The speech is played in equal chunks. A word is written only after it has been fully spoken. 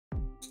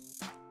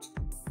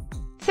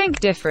Think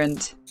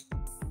different.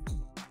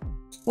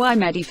 Why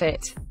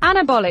Medifit?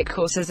 Anabolic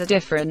courses are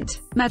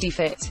different.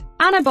 Medifit,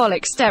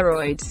 anabolic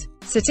steroids,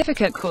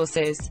 certificate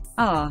courses,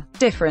 are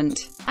different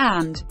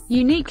and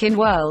unique in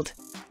world.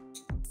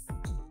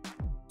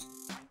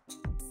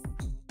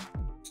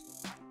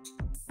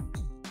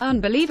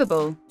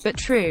 Unbelievable, but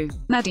true.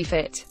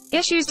 Medifit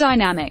issues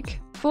dynamic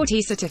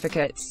 40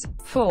 certificates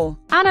for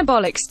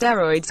anabolic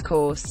steroids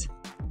course.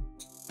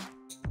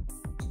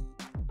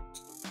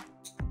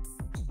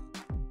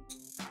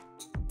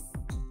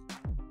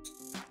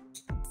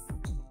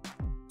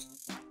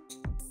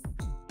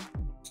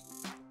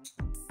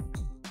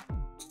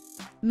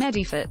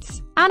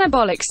 Medifits,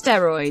 anabolic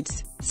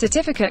steroids,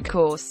 certificate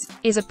course,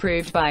 is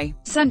approved by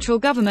Central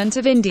Government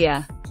of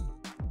India.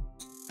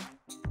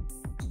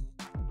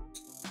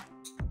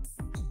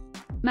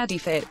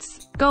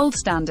 Medifits, gold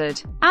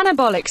standard,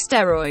 anabolic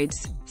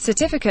steroids,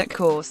 certificate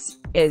course,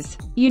 is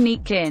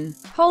unique in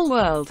whole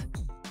world.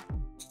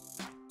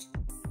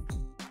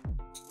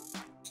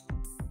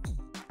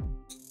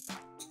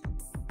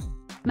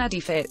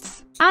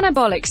 Medifits,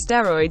 anabolic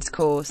steroids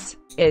course,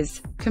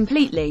 is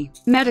completely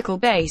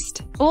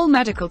medical-based. All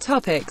medical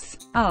topics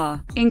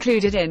are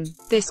included in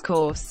this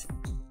course.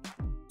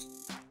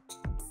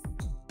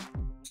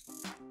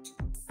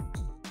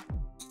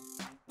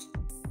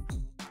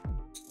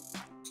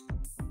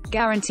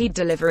 Guaranteed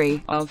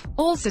delivery of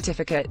all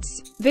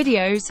certificates,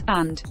 videos,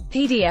 and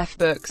PDF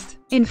books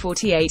in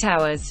 48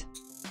 hours.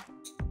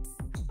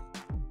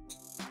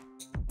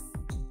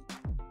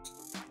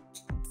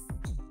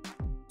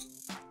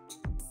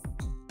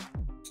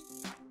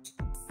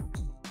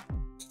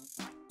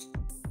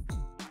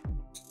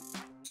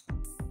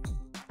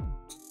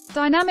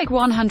 Dynamic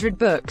 100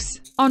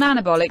 books on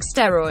anabolic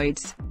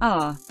steroids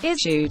are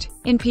issued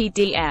in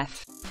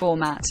PDF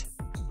format.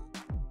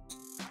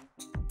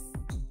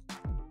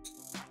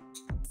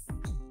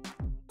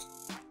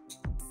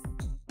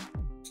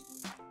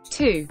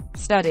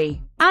 Study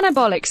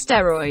anabolic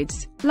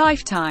steroids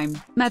lifetime.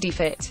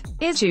 Medifit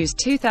issues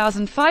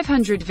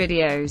 2,500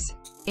 videos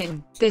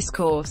in this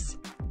course.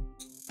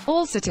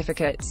 All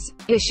certificates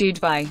issued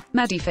by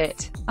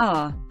Medifit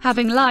are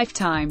having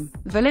lifetime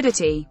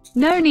validity.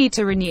 No need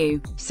to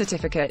renew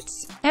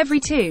certificates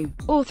every 2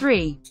 or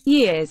 3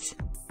 years.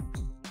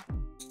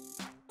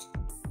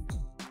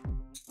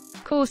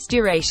 Course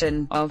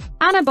duration of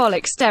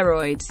anabolic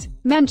steroids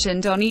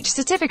mentioned on each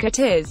certificate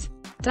is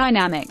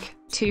dynamic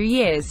 2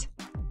 years.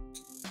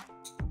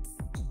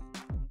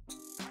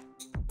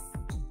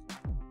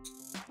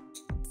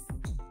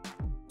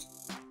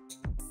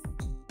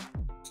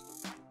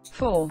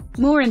 For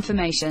more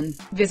information,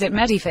 visit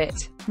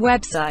Medifit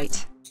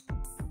website.